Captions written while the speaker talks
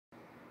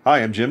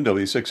Hi, I'm Jim,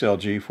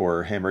 W6LG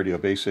for Ham Radio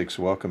Basics.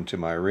 Welcome to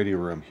my radio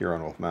room here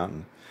on Wolf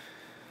Mountain.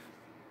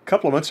 A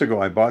couple of months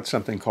ago, I bought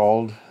something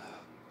called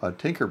a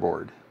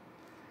tinkerboard.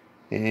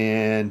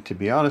 And to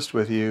be honest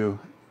with you,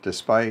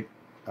 despite,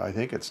 I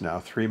think it's now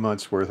 3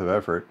 months worth of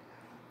effort,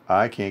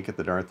 I can't get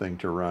the darn thing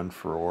to run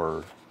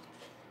for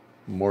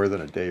more than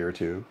a day or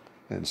two,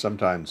 and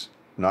sometimes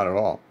not at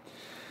all.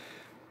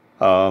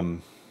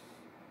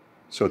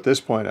 So at this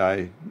point,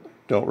 I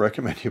don't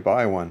recommend you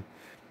buy one.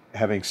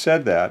 Having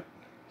said that,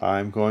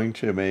 I'm going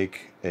to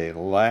make a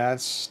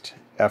last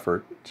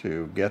effort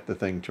to get the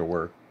thing to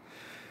work.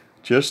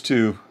 Just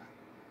to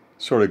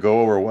sort of go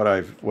over what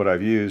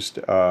I've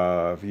used.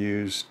 I've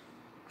used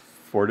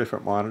 4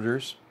 different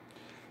monitors,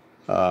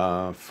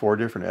 4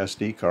 different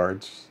SD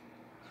cards,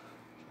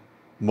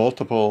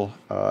 multiple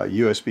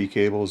USB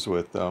cables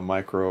with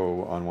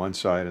micro on one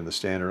side and the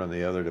standard on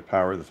the other to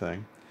power the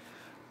thing.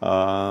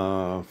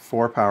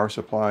 4 power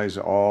supplies,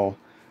 all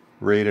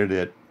rated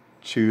at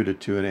 2 to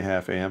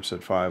 2.5 amps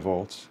at 5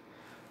 volts.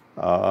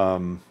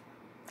 Different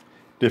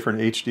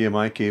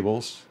HDMI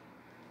cables,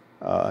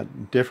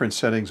 different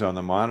settings on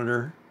the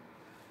monitor.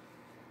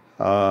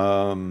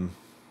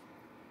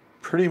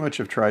 Pretty much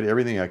have tried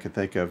everything I could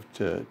think of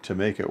to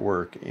make it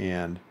work,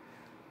 and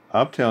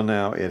up till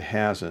now it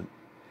hasn't.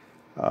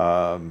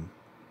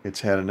 It's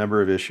had a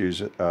number of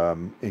issues,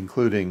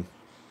 including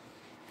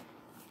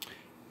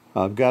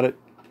I've got it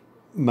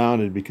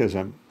mounted because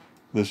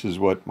this is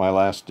what my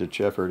last ditch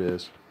effort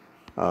is.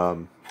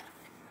 Kind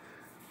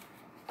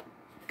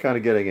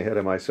of getting ahead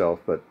of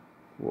myself, but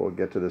we'll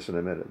get to this in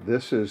a minute.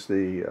 This is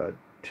the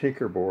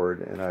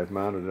tinkerboard, and I've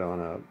mounted it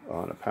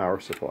on a power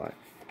supply.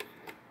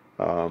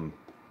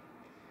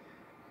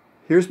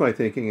 Here's my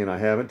thinking, and I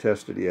haven't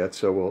tested it yet,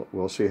 so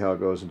we'll see how it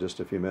goes in just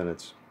a few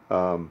minutes.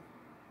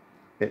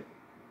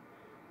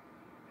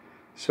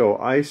 So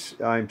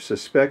I'm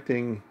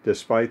suspecting,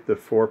 despite the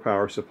 4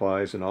 power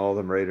supplies and all of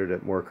them rated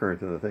at more current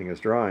than the thing is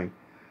drawing,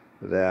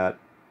 that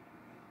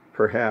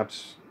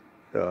perhaps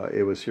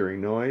it was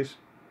hearing noise.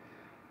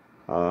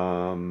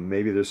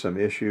 Maybe there's some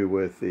issue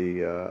with the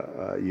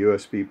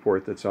USB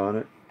port that's on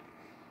it.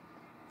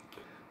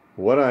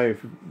 What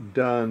I've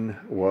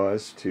done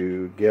was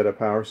to get a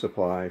power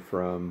supply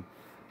from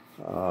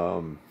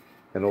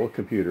an old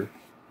computer.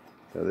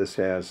 This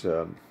has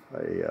a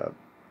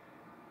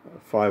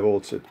 5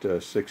 volts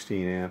at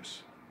 16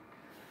 amps.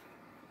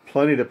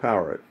 Plenty to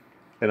power it.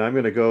 And I'm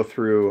going to go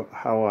through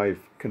how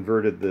I've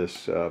converted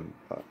this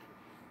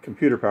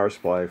computer power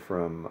supply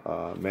from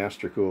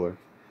master cooler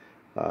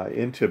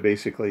into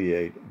basically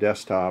a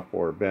desktop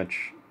or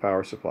bench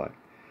power supply.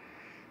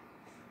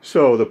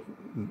 So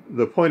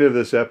the point of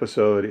this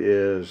episode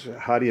is,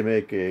 how do you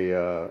make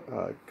a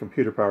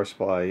computer power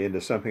supply into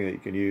something that you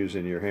can use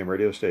in your ham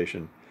radio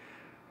station?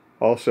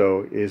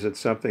 Also, is it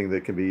something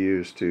that can be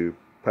used to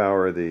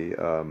power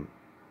the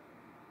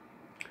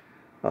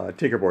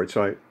tinkerboard?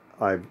 So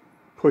I've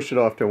pushed it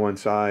off to one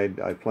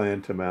side. I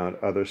plan to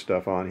mount other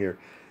stuff on here.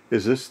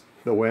 Is this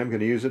the way I'm going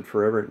to use it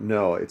forever?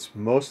 No, it's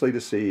mostly to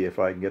see if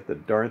I can get the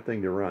darn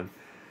thing to run.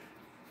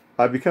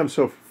 I've become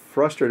so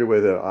frustrated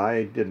with it,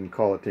 I didn't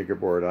call it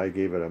tinkerboard. I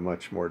gave it a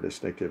much more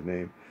distinctive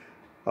name.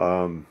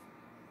 The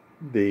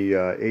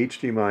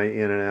HDMI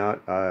in and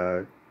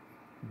out,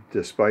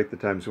 despite the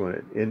times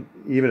when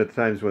even at the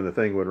times when the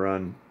thing would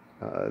run,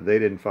 they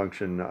didn't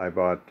function. I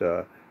bought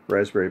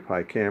Raspberry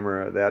Pi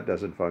camera. That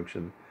doesn't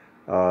function.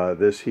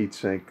 This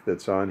heatsink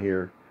that's on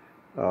here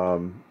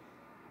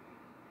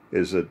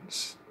is a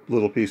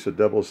little piece of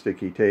double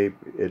sticky tape.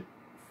 It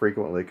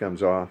frequently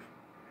comes off.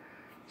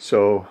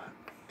 So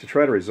to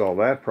try to resolve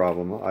that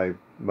problem, I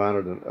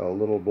mounted a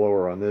little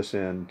blower on this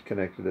end,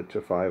 connected it to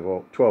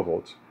 12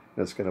 volts.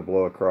 That's going to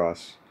blow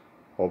across,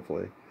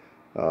 hopefully,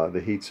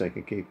 the heatsink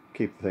and keep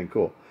the thing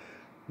cool.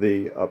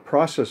 The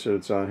processor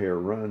that's on here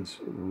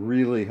runs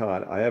really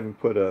hot. I haven't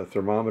put a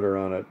thermometer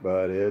on it,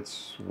 but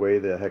it's way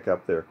the heck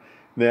up there.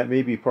 And that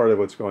may be part of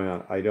what's going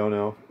on. I don't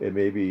know. It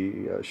may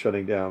be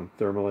shutting down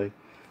thermally.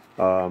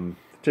 The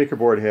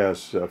tinkerboard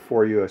has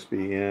 4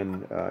 USB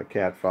in,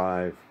 Cat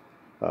 5,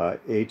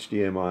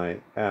 HDMI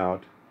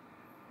out,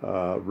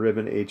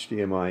 ribbon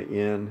HDMI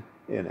in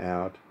and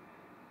out,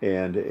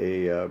 and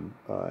an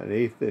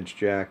 1/8 inch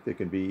jack that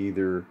can be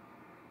either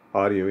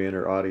audio in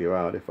or audio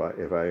out, if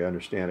I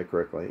understand it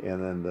correctly,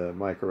 and then the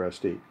micro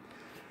SD.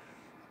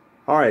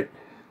 All right,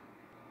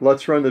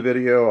 let's run the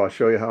video. I'll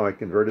show you how I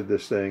converted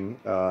this thing.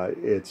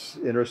 It's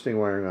interesting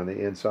wiring on the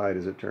inside,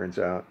 as it turns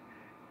out.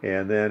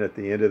 And then at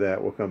the end of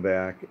that, we'll come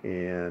back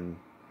and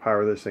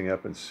power this thing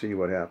up and see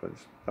what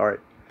happens. All right,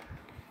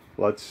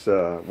 let's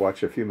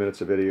watch a few minutes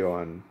of video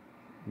on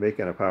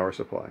making a power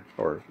supply,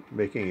 or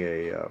making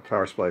a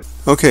power supply.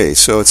 Okay,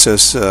 so it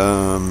says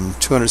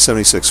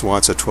 276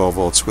 watts at 12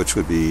 volts, which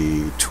would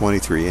be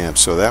 23 amps.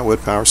 So that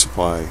would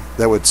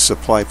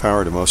supply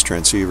power to most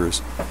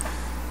transceivers.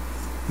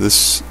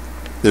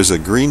 There's a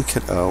green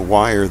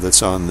wire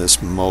that's on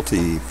this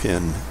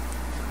multi-pin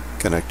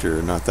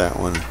connector, not that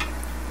one,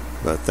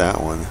 but that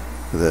one,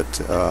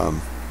 that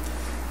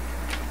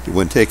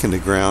when taken to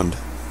ground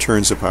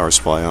turns the power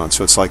supply on.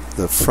 So it's like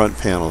the front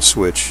panel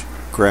switch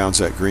grounds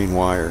that green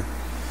wire.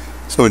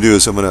 So what I'm going to do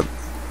is I'm going to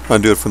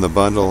undo it from the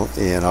bundle,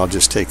 and I'll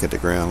just take it to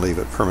ground, leave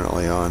it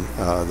permanently on.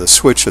 The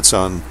switch that's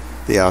on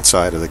the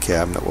outside of the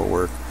cabinet will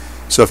work.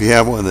 So if you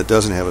have one that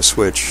doesn't have a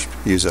switch,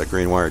 use that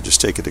green wire. Just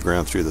take it to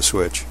ground through the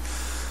switch.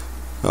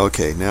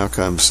 Okay, now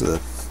comes the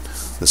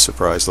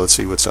surprise. Let's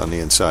see what's on the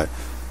inside.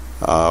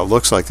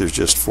 Looks like there's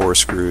just 4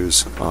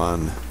 screws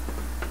on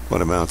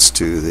what amounts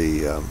to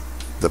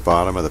the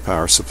bottom of the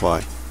power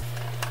supply.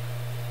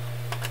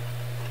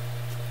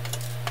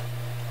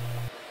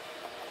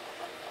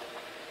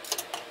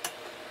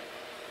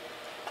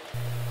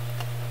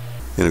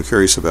 And I'm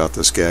curious about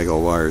this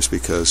gaggle wires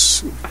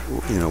because,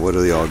 you know, what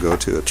do they all go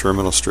to? A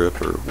terminal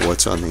strip or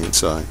what's on the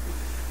inside?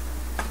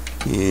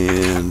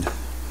 And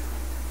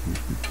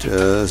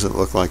doesn't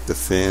look like the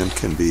fan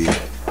can be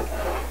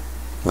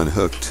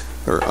unhooked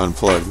or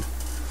unplugged.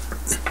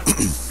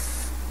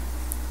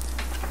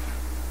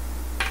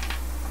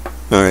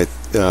 Alright,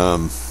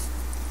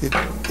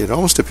 it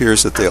almost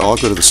appears that they all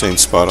go to the same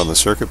spot on the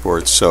circuit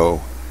board,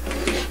 so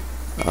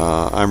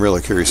I'm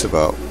really curious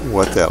about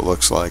what that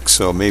looks like.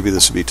 So maybe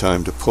this would be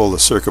time to pull the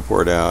circuit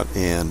board out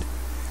and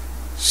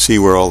see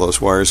where all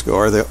those wires go.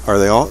 Are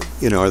they all,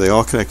 you know, are they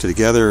all connected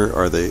together?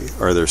 Are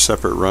there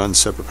separate runs,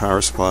 separate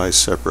power supplies,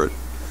 separate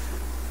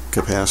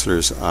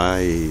capacitors?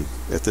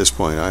 At this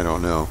point I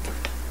don't know.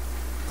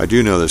 I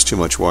do know there's too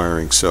much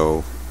wiring,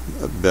 so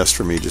best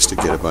for me just to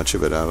get a bunch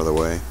of it out of the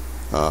way.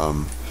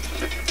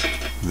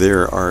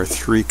 There are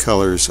 3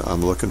 colors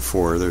I'm looking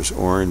for. There's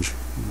orange,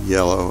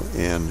 yellow,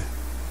 and,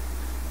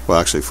 well,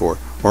 actually 4.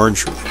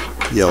 Orange,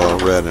 yellow,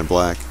 red, and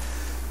black.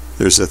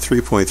 There's a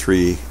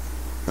 3.3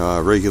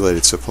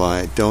 regulated supply.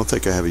 I don't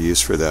think I have a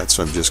use for that,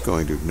 so I'm just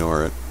going to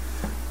ignore it.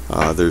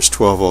 There's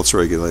 12 volts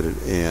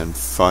regulated and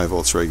 5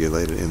 volts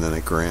regulated, and then a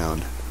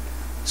ground.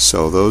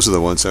 So those are the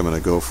ones I'm going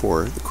to go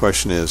for. The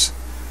question is,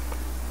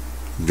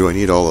 do I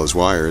need all those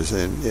wires?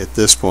 And at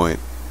this point,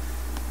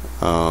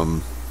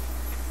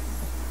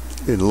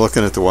 in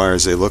looking at the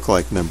wires, they look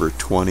like number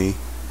 20,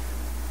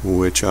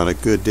 which on a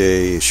good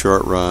day,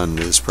 short run,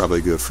 is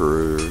probably good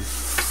for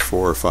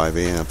 4 or 5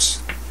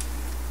 amps.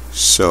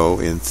 So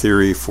in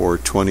theory, for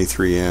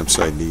 23 amps,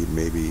 I'd need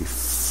maybe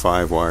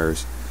 5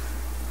 wires.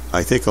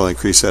 I think I'll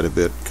increase that a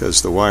bit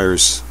because the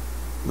wires,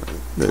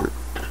 they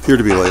appear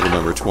to be labeled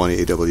number 20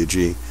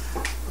 AWG.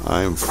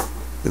 I've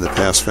in the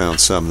past found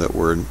some that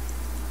were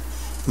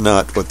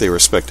not what they were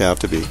spec'd out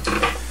to be.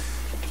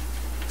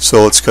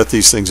 So let's cut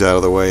these things out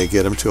of the way,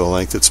 get them to a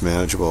length that's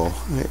manageable,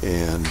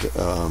 and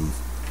I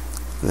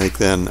think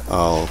then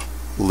I'll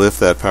lift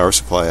that power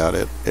supply out.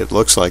 It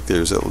looks like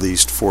there's at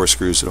least 4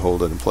 screws that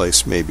hold it in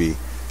place, maybe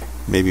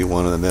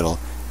one in the middle.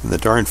 And the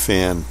darn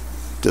fan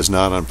does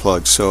not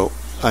unplug, so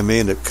I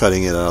may end up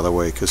cutting it out of the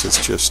way because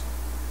it's just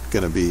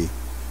going to be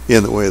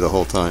in the way the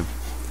whole time.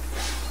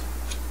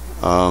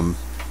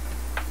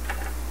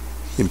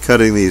 In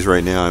cutting these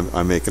right now,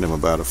 I'm making them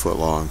about 1 foot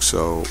long,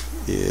 so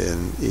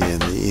in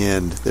the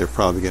end they're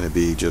probably going to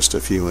be just a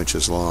few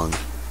inches long.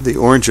 The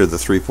orange are the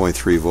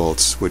 3.3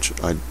 volts, which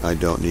I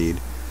don't need.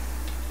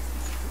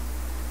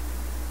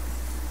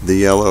 The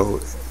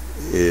yellow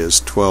is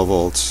 12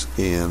 volts,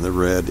 and the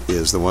red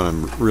is the one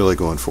I'm really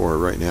going for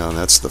right now, and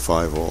that's the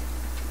 5 volt.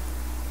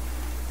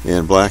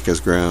 And black is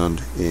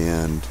ground,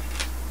 and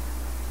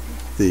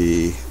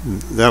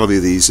that'll be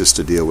the easiest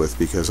to deal with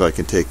because I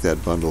can take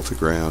that bundle to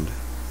ground.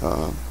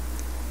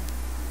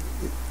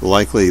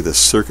 Likely the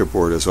circuit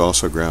board is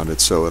also grounded,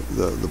 so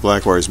the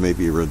black wires may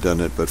be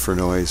redundant, but for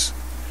noise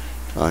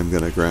I'm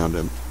going to ground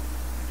them.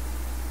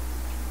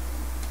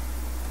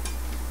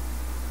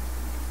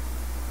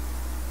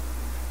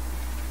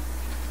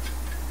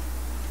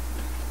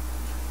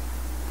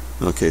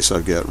 Okay, so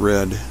I've got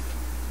red,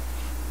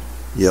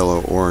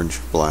 yellow, orange,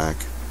 black,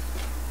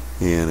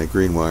 and a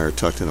green wire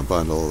tucked in a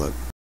bundle that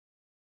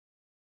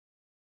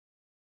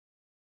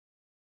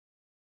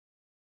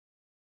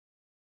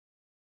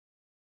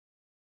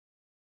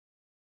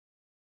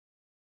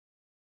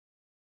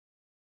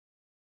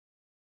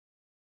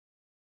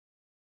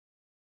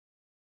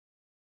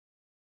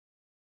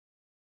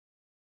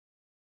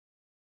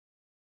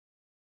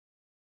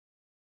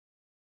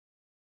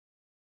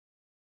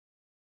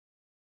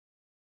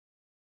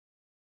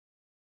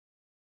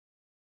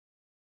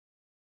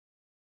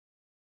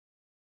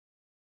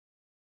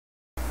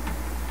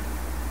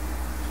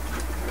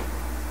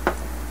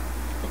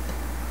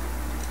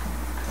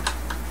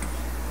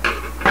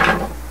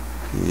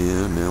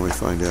and now we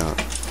find out.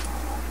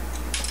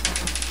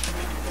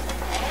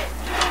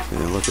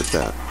 And look at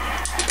that.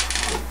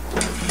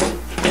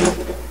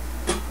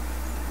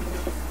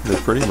 They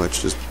pretty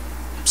much just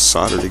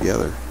solder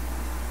together.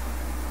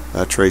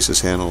 That trace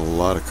has handled a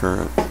lot of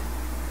current.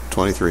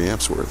 23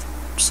 amps worth.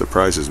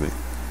 Surprises me.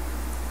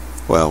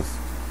 Well,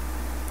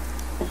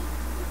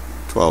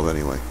 12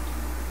 anyway.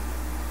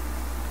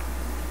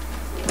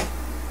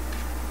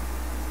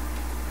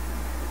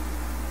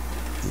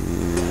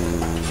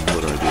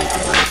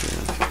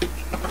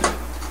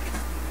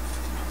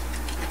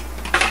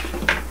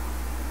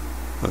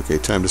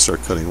 Okay, time to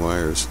start cutting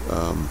wires.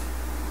 I'm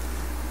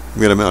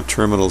going to mount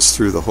terminals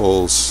through the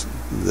holes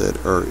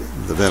that are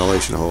the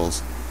ventilation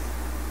holes.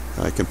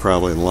 I can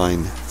probably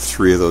line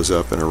 3 of those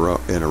up in a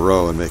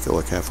row and make it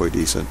look halfway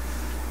decent.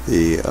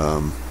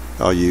 I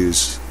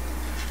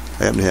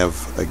happen to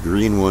have a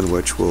green one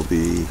which will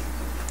be,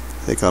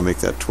 I think I'll make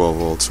that 12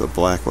 volts, a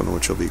black one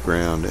which will be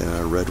ground, and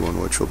a red one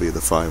which will be the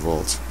 5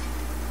 volts.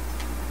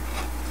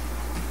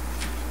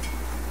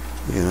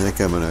 And I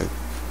think I'm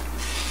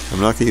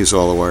not going to use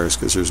all the wires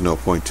because there's no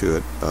point to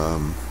it.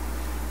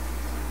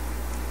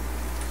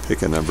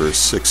 Pick a number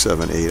 6,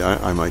 7, 8.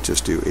 I might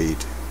just do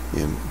 8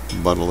 and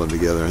bundle them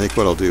together. I think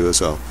what I'll do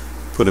is I'll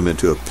put them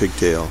into a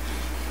pigtail,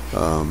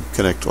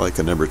 connect like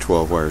a number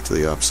 12 wire to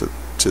the opposite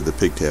to the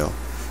pigtail.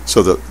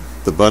 So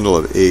the bundle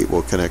of 8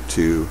 will connect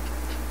to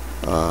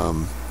a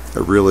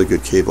really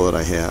good cable that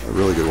I have, a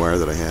really good wire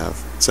that I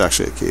have. It's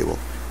actually a cable,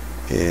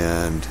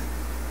 and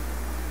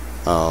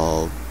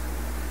I'll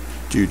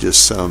do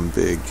just some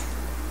big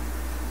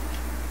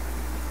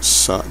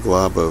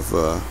glob of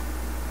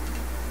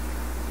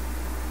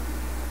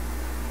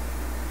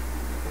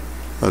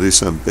I'll do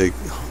some big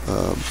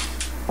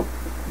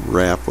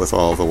wrap with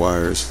all the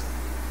wires.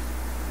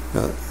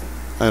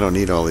 I don't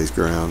need all these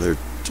ground, they're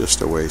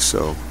just a waste,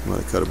 so I'm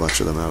going to cut a bunch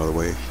of them out of the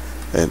way,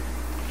 and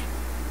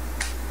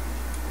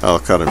I'll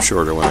cut them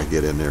shorter when I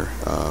get in there.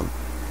 I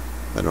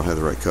don't have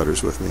the right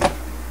cutters with me.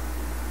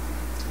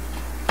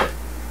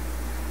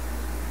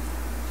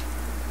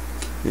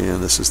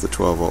 And this is the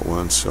 12 volt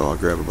one, so I'll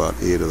grab about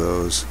 8 of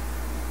those.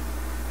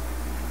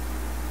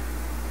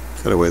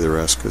 Cut away the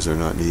rest because they're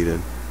not needed.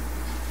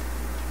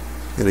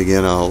 And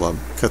again, I'll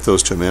cut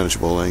those to a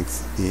manageable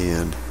length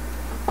and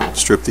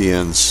strip the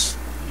ends,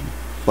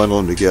 bundle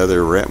them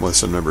together, wrap them with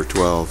some number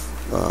 12,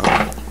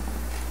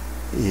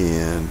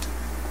 and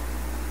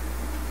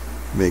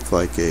make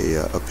like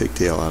a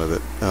pigtail out of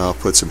it. I'll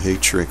put some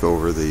heat shrink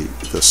over the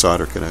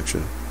solder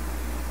connection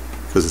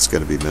because it's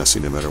going to be messy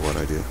no matter what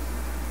I do.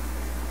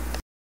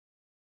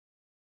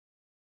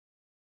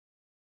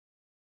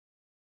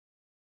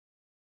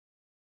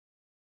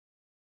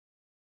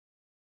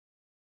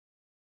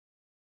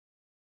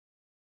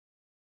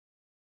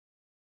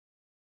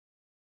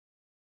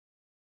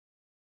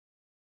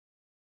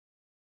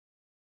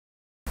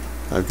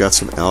 I've got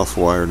some alpha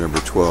wire number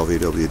 12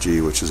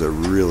 AWG, which is a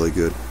really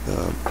good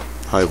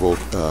high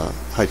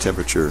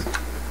temperature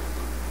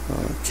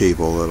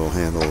cable that'll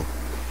handle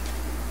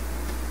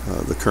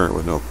the current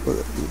with no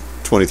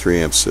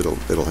 23 amps. It'll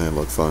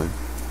handle it fine.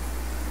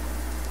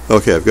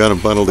 Okay, I've got them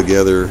bundled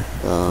together.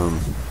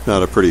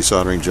 Not a pretty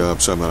soldering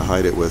job, so I'm going to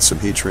hide it with some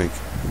heat shrink.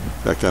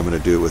 In fact, I'm going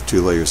to do it with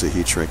 2 layers of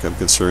heat shrink. I'm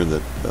concerned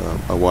that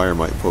a wire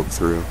might poke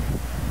through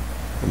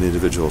an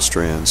individual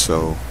strand,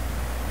 so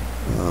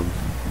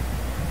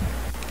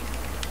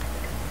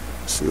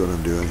see what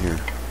I'm doing here.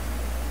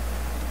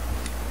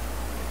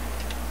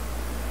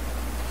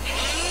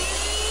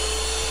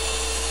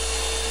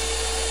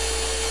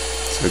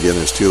 So again,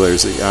 there's 2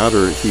 layers. The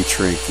outer heat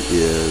shrink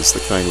is the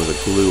kind with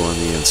a glue on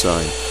the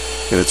inside,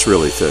 and it's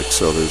really thick,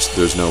 so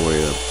there's no way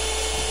a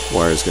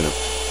wire is going to,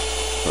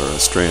 or a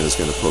strand is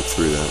going to poke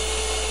through that.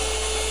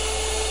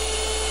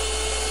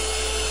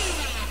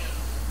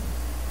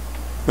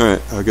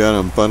 Alright, I've got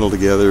them bundled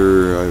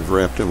together. I've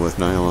wrapped them with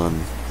nylon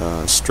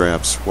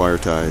straps, wire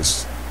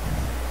ties.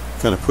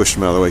 Kind of pushed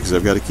them out of the way because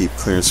I've got to keep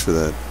clearance for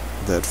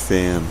that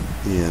fan,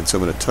 and so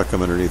I'm going to tuck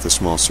them underneath a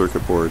small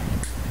circuit board.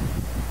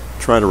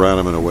 Try to route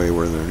them in a way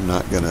where they're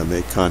not going to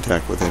make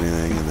contact with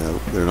anything, and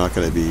they're not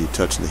going to be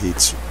touching the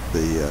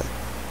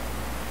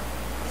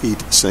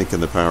heat sink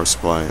in the power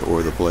supply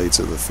or the blades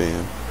of the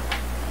fan.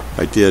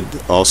 I did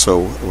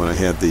also, when I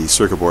had the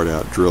circuit board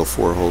out, drill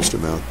 4 holes to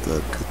mount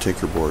the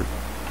Tinker board.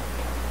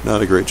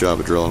 Not a great job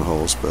of drilling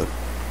holes, but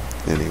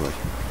anyway,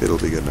 it'll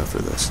be good enough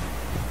for this.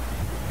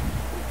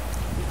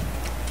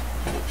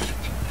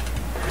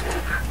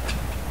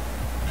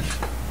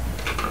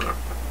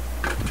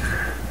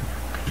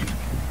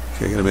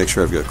 Okay, I'm going to make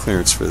sure I've got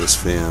clearance for this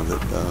fan,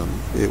 that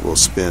it will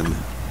spin.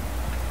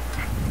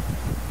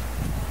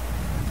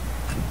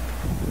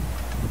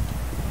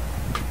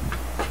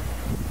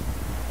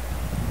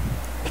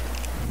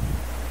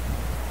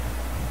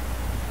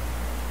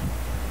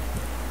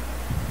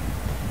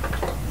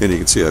 And you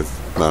can see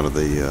I've mounted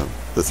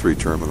the 3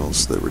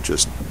 terminals that were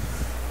just,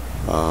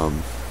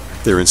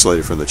 they're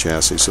insulated from the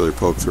chassis, so they're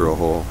poked through a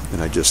hole,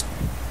 and I just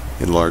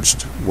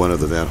enlarged one of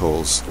the vent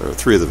holes, or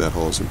 3 of the vent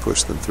holes, and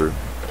pushed them through.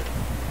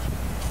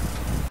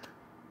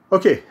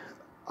 Okay,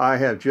 I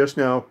have just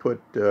now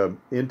put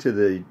into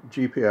the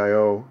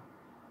GPIO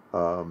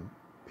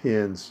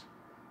pins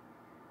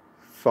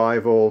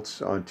 5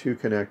 volts on 2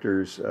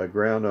 connectors,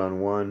 ground on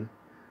 1,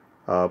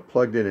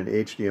 plugged in an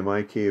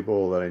HDMI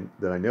cable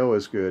that I know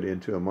is good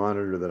into a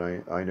monitor that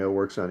I know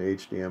works on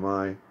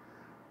HDMI.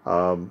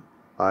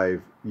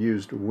 I've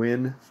used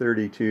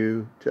Win32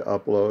 to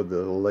upload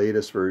the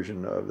latest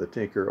version of the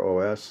Tinker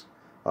OS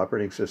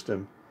operating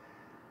system.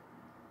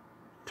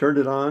 Turned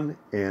it on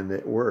and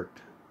it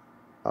worked.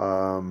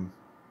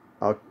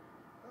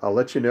 I'll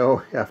let you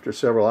know after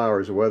several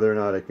hours whether or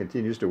not it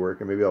continues to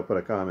work, and maybe I'll put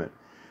a comment.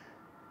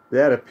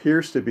 That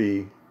appears to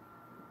be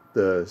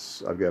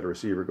I've got a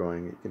receiver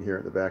going, you can hear it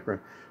in the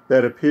background.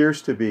 That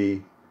appears to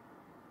be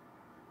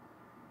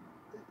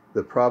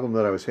the problem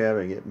that I was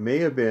having. It may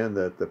have been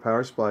that the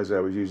power supplies I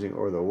was using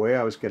or the way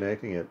I was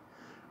connecting it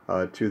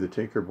to the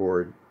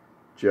Tinkerboard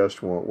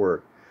just won't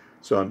work.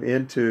 So I'm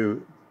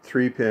into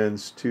 3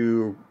 pins,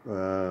 2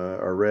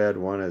 are red,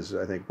 1 is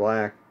I think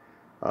black.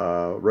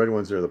 Red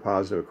ones are the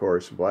positive, of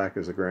course, black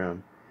is the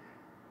ground.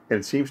 And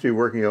it seems to be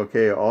working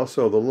okay.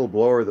 Also, the little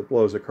blower that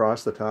blows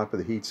across the top of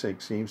the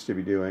heatsink seems to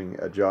be doing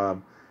a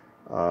job.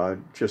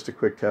 Just a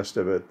quick test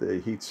of it, the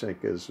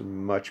heatsink is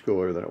much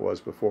cooler than it was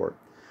before.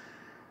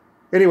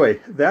 Anyway,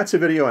 that's a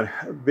video on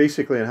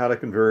basically on how to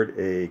convert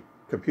a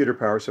computer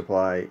power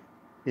supply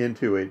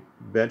into a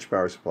bench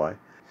power supply.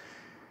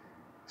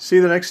 See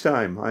you the next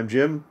time. I'm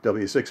Jim,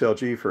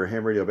 W6LG for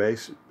Ham Radio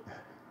Base.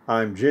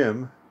 I'm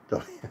Jim,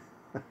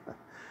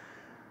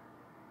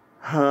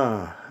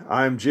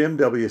 I'm Jim,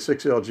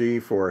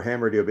 W6LG for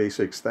Ham Radio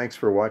Basics. Thanks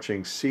for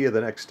watching. See you the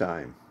next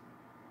time.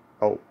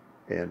 Oh,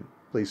 and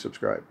please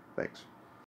subscribe. Thanks.